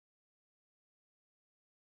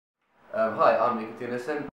Hi, I'm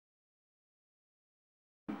Theunissen,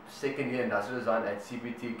 second year industrial design at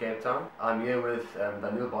CPT Cape Town. I'm here with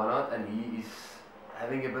Daniell Barnard, and he is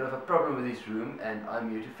having a bit of a problem with his room, and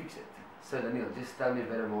I'm here to fix it. So Daniell, just tell me a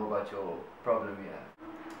bit more about your problem here.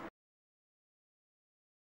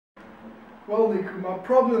 Well, Nico, my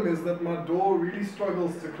problem is that my door really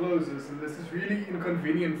struggles to close this, and this is really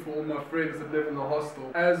inconvenient for all my friends that live in the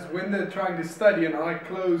hostel, as when they're trying to study and I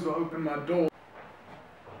close or open my door,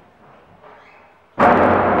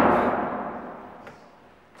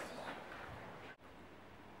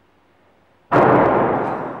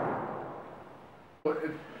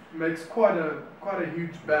 it makes quite a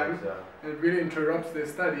huge bang, and it really interrupts their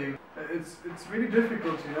studying. It's really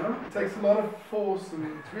difficult, you know? It takes a lot of force and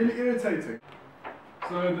it's really irritating.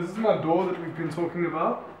 So this is my door that we've been talking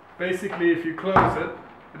about. Basically, if you close it,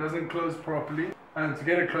 it doesn't close properly, and to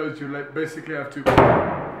get it closed you basically have to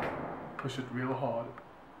push it real hard.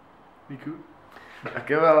 Nico?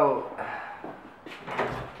 Okay, well,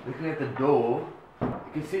 looking at the door,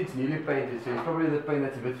 you can see it's newly painted, so it's probably the paint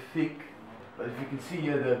that's a bit thick. But if you can see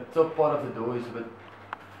here, the top part of the door is a bit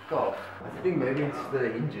carved. I think maybe it's the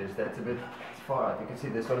hinges that's a bit far out. You can see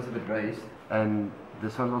this one is a bit raised, and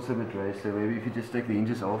this one's also a bit raised. So maybe if you just take the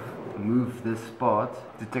hinges off, move this part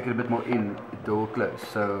to take it a bit more in, the door will close.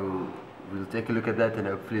 So we'll take a look at that, and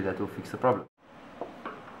hopefully that will fix the problem.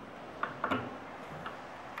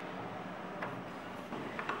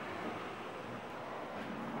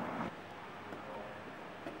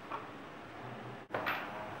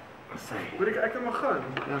 Moet ik eigenlijk maar gaan?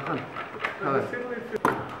 Ja, gaan.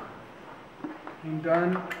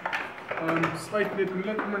 En dan sluit dit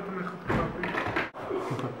net iemand in my goed geklap.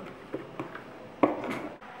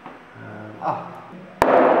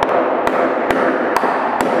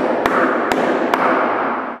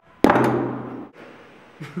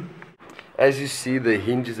 As you see, the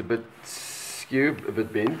hinge is a bit skewed, a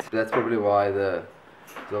bit bent. That's probably why the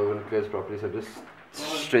door won't close properly, so just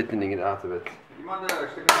straightening it out a bit.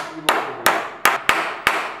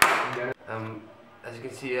 As you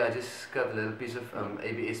can see here, I just cut a little piece of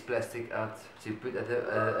ABS plastic out to put at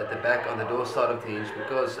the back on the door side of the hinge,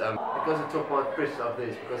 because the top part presses up there,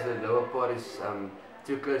 because the lower part is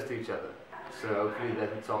too close to each other. So hopefully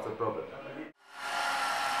that will solve the problem.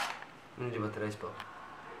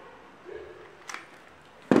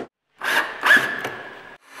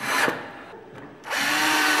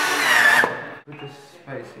 Put the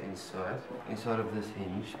space inside of this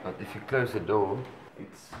hinge, but if you close the door,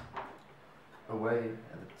 it's away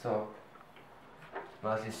at the top,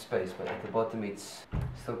 nicely spaced, but at the bottom it's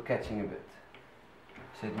still catching a bit.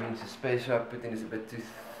 So it means the space I put in is a bit too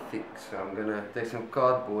thick, so I'm gonna take some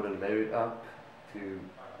cardboard and layer it up to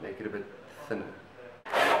make it a bit thinner.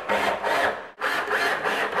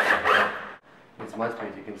 It's much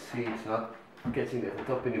better. You can see it's not catching at the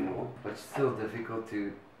top anymore, but it's still difficult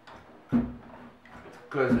to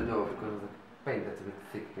close the door because of the paint that's a bit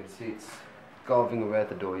thick. You can see it's carving away at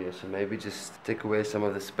the door here, so maybe just take away some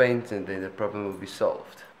of this paint and then the problem will be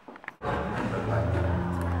solved.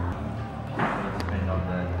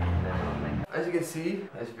 As you can see,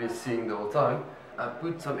 as you've been seeing the whole time, I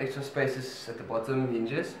put some extra spaces at the bottom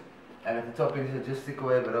hinges, and at the top hinges I just take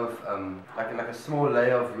away a bit of like a small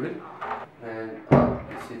layer of wood, and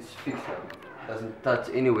you see it's fixed now. It doesn't touch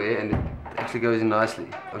anywhere, and it actually goes in nicely.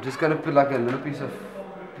 I'm just going to put like a little piece of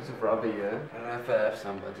rubber here. I don't know if I have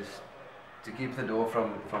some, but just to keep the door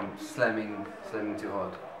from slamming too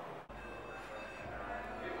hard.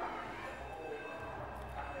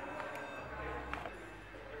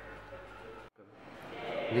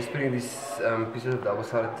 I'm just putting these pieces of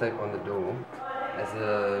double-sided tape on the door as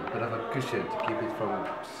a bit of a cushion to keep it from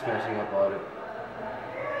smashing up hard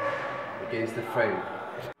against the frame.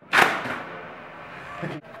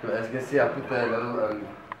 As you can see, I put the little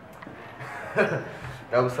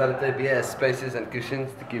double-sided tape here as spaces and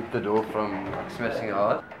cushions to keep the door from smashing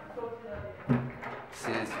hard.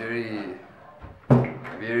 See, it's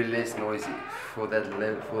very less noisy for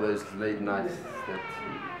those late nights that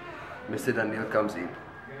Mr. Daniell comes in.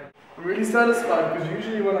 I'm really satisfied because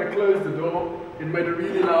usually when I closed the door, it made a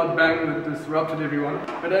really loud bang that disrupted everyone.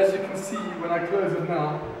 But as you can see, when I close it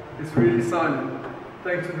now, it's really silent.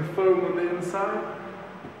 Thanks to the foam on the inside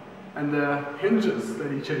and the hinges that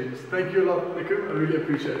he changed. Thank you a lot, Nico. I really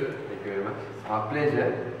appreciate it. Thank you very much. It's my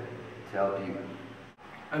pleasure to help you.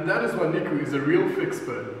 And that is why Nico is a real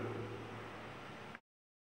Fixpert.